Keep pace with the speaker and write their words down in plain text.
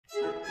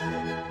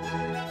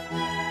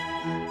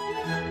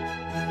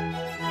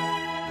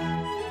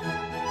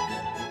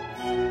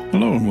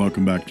Hello and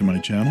welcome back to my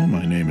channel.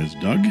 My name is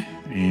Doug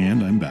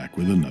and I'm back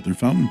with another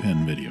fountain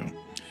pen video.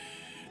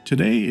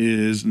 Today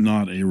is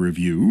not a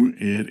review,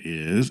 it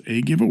is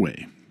a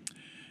giveaway.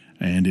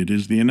 And it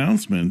is the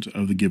announcement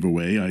of the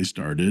giveaway I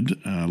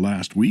started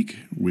last week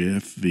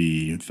with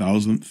the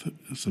 1000th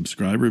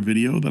subscriber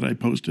video that I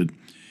posted.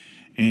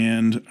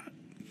 And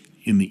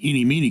in the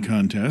Eeny Meeny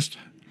contest,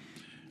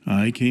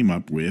 I came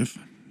up with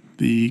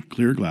the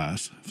Clear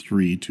Glass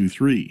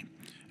 323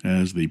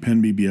 as the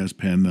Penbbs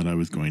pen that I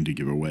was going to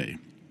give away.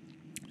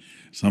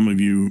 Some of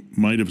you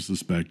might have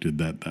suspected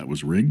that that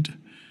was rigged,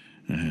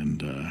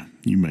 and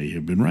you may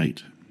have been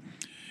right.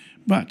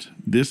 But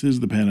this is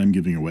the pen I'm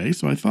giving away,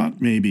 so I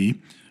thought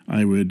maybe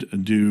I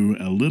would do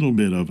a little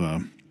bit of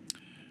a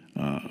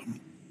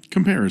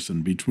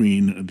comparison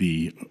between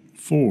the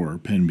 4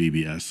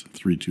 Penbbs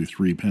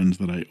 323 pens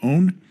that I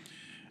own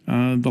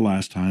the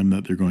last time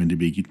that they're going to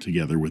be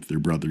together with their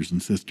brothers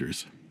and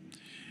sisters.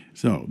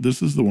 So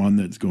this is the one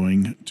that's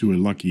going to a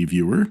lucky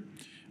viewer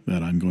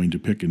that I'm going to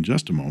pick in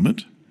just a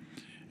moment.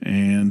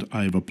 And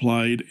I've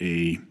applied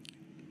a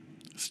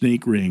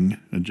snake ring,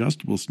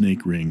 adjustable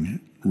snake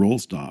ring roll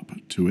stop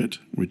to it,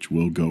 which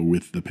will go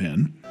with the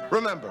pen.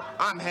 Remember,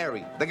 I'm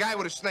Harry, the guy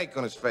with a snake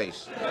on his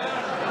face.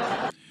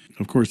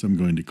 Of course, I'm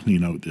going to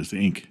clean out this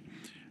ink,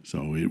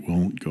 so it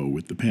won't go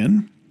with the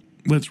pen.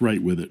 Let's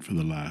write with it for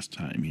the last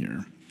time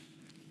here.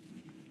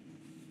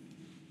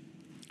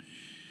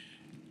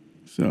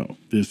 So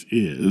this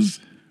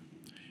is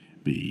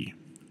the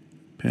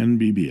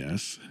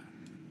Penbbs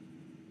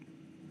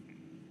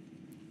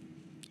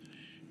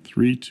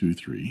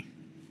 323.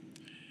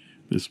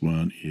 This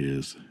one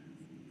is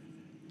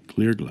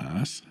clear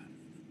glass,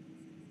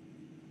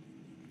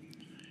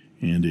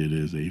 and it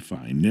is a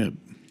fine nib.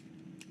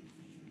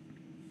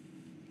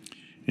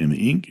 And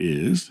the ink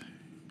is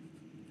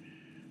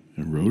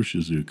a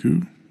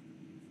Roshizuku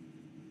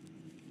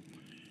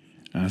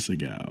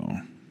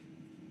Asagao.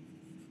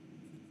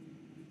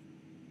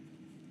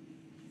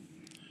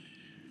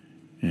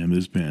 And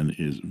this pen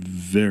is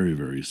very,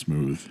 very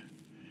smooth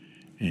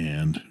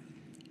and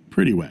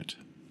pretty wet.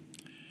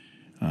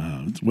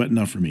 It's wet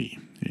enough for me.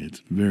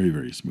 It's very,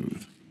 very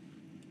smooth.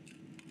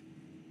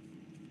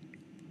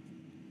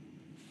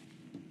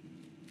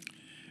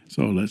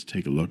 So let's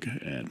take a look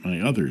at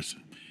my others.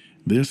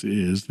 This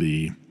is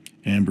the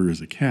Amber is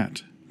a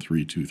Cat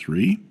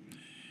 323,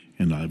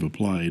 and I've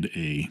applied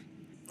a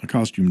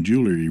costume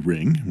jewelry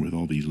ring with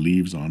all these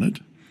leaves on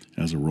it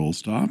as a roll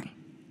stop.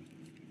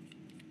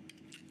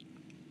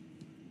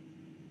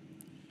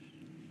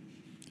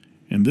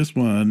 And this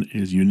one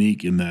is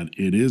unique in that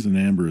it is an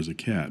Amber as a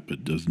Cat,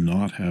 but does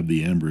not have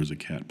the Amber as a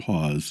Cat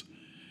paws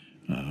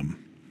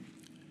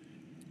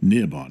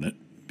nib on it,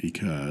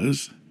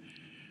 because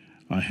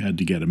I had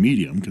to get a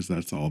medium because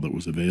that's all that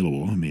was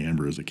available in the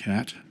Amber as a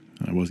Cat.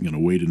 I wasn't going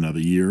to wait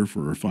another year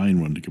for a fine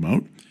one to come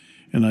out,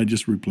 and I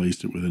just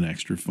replaced it with an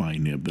extra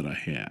fine nib that I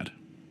had.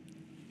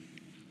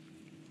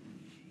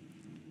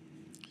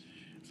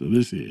 So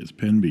this is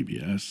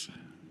Penbbs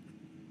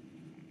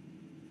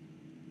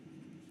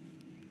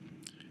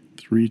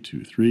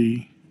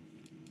 323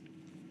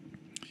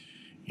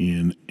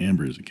 in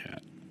Amber as a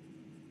Cat.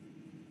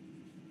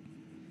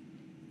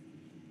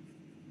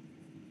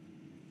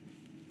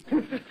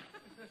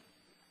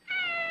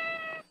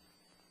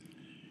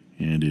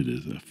 And it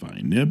is a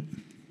fine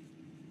nib.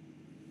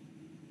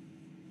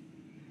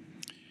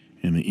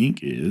 And the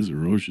ink is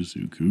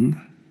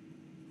Roshizuku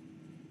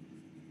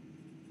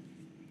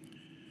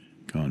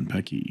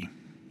Konpeki.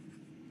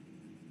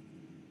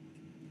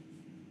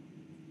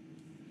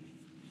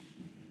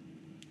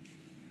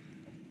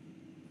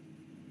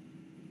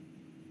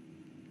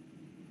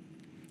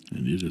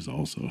 And it is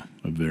also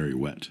a very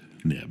wet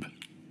nib.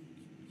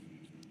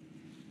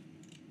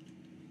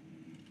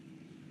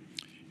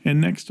 And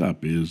next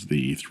up is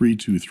the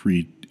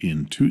 323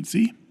 in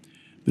Tootsie.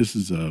 This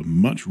is a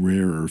much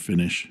rarer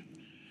finish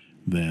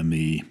than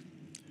the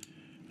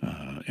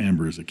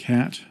Amber as a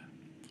Cat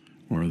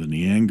or the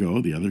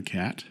Niango, the other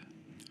cat.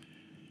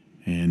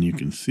 And you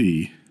can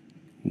see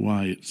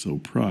why it's so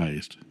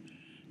prized,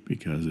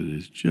 because it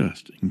is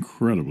just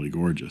incredibly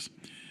gorgeous.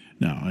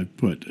 Now, I've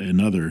put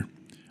another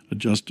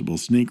adjustable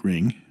snake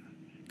ring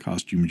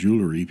costume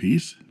jewelry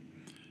piece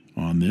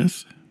on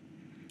this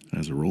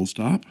as a roll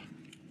stop.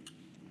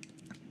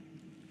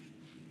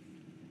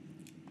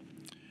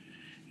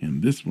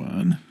 And this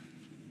one,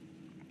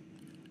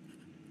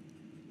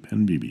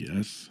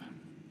 Penbbs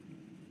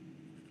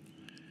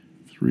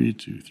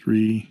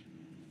 323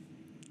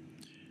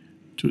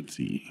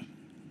 Tootsie.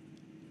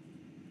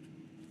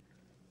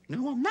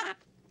 No, I'm not.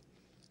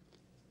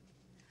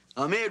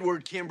 I'm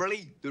Edward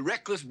Kimberly, the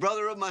reckless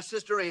brother of my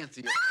sister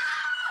Anthea.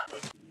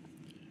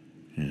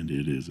 And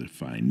it is a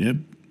fine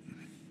nib.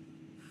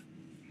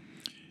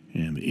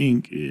 And the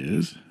ink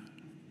is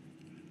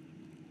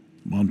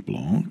Mont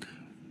Blanc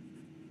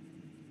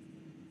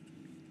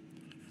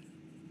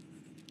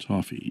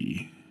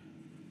Toffee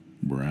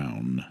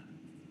Brown.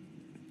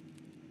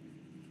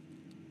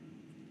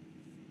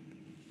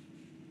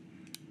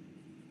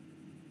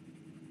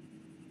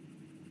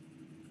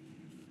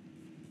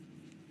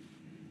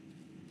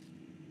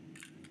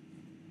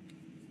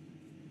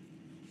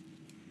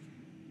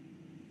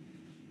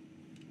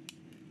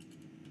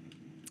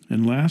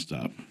 And last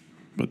up,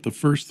 but the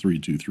first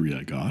 323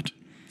 I got,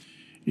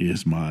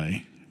 is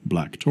my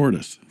Black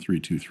Tortoise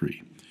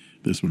 323.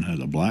 This one has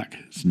a black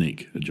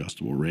snake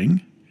adjustable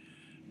ring.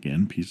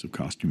 Again, piece of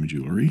costume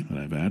jewelry that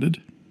I've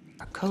added.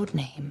 Our code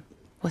name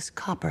was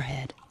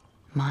Copperhead.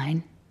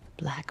 Mine,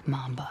 Black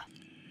Mamba.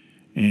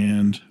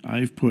 And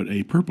I've put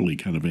a purpley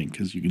kind of ink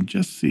because you can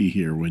just see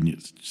here when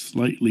it's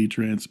slightly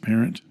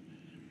transparent.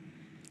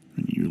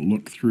 When you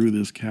look through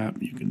this cap,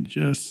 you can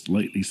just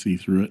slightly see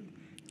through it.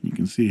 You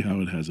can see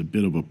how it has a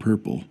bit of a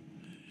purple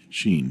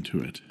sheen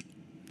to it.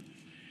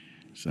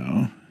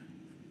 So,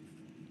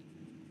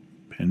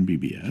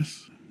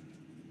 Penbbs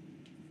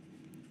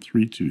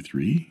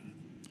 323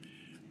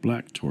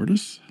 Black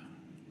Tortoise.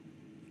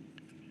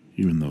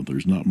 Even though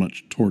there's not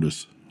much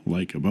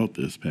tortoise-like about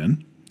this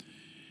pen.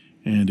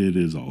 And it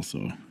is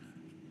also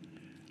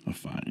a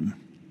fine.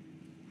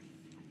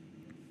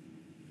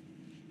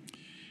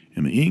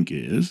 And the ink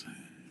is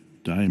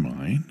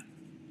Diamine,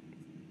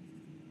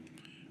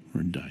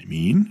 or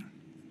Dimene,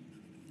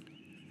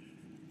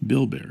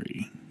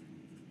 Bilberry.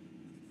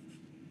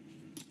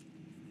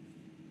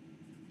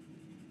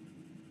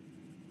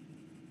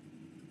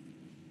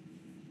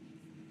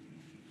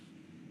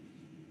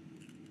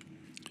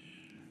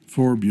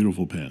 Four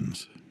beautiful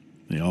pens.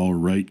 They all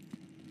write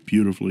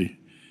beautifully.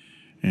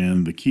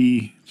 And the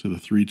key to the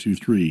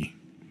 323,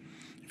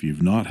 if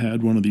you've not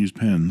had one of these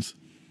pens,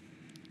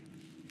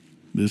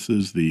 this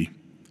is the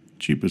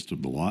cheapest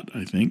of the lot,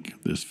 I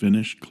think. This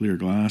finish, clear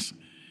glass.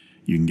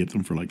 You can get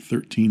them for like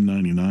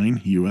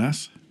 $13.99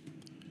 US.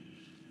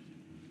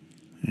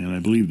 And I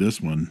believe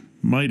this one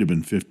might have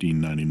been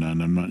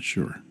 $15.99, I'm not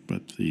sure.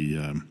 But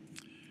the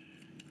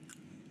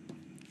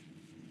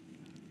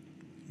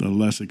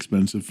less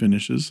expensive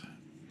finishes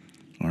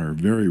are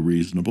very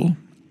reasonable.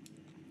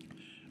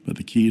 But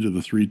the key to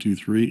the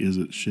 323 is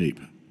its shape.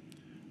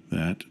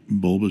 That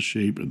bulbous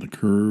shape and the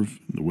curve,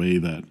 the way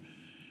that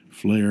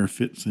flare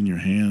fits in your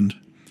hand,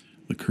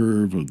 the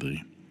curve of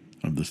the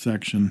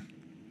section,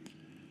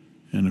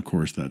 and of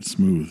course that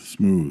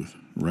smooth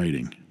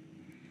writing.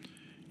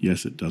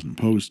 Yes, it doesn't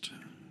post.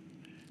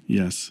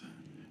 Yes,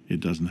 it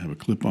doesn't have a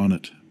clip on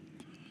it.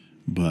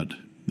 But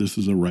this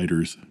is a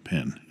writer's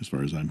pen, as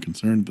far as I'm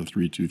concerned, the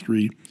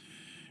 323.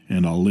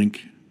 And I'll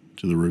link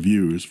to the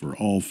reviews for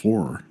all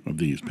four of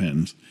these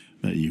pens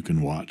that you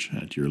can watch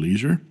at your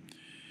leisure.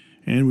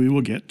 And we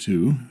will get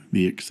to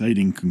the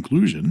exciting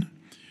conclusion,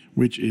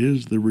 which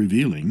is the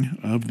revealing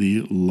of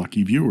the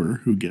lucky viewer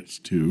who gets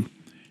to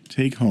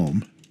take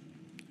home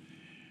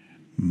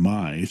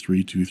my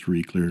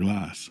 323 clear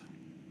glass.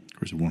 Of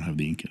course, it won't have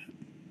the ink in it.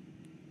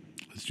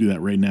 Let's do that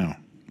right now.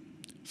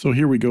 So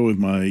here we go with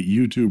my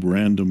YouTube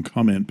random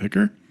comment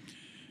picker.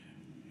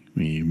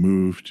 We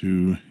move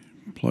to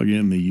plug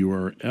in the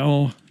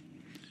URL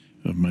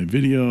of my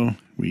video.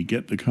 We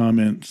get the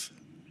comments,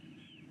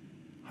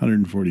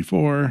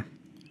 144,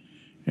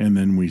 and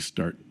then we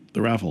start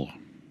the raffle.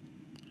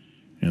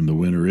 And the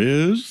winner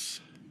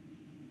is...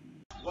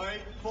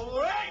 Wait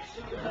for it!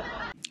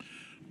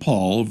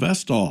 Paul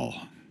Vestall.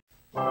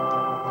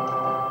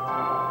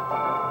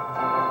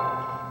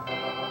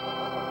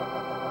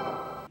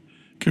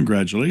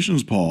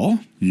 Congratulations, Paul.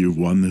 You've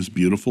won this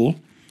beautiful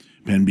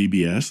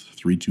Penbbs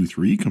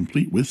 323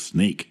 complete with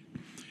snake.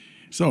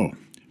 So,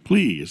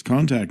 please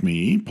contact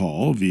me,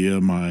 Paul, via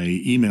my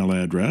email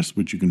address,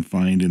 which you can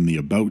find in the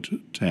About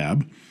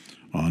tab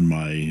on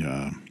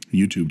my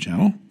YouTube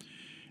channel,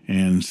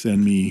 and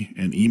send me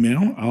an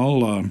email.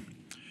 I'll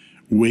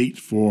wait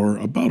for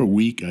about a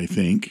week, I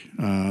think,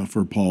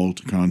 for Paul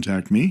to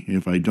contact me.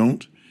 If I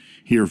don't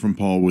hear from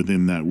Paul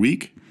within that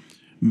week,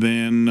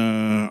 then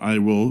I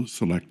will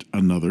select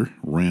another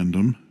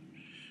random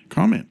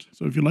comment.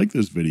 So if you like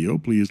this video,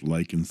 please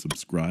like and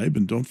subscribe,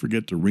 and don't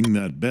forget to ring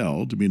that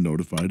bell to be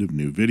notified of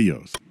new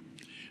videos.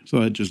 So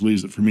that just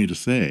leaves it for me to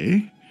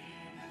say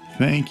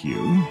thank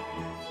you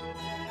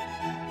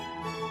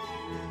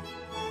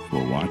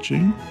for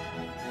watching.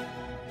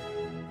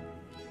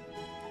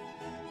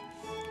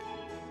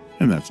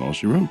 And that's all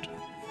she wrote.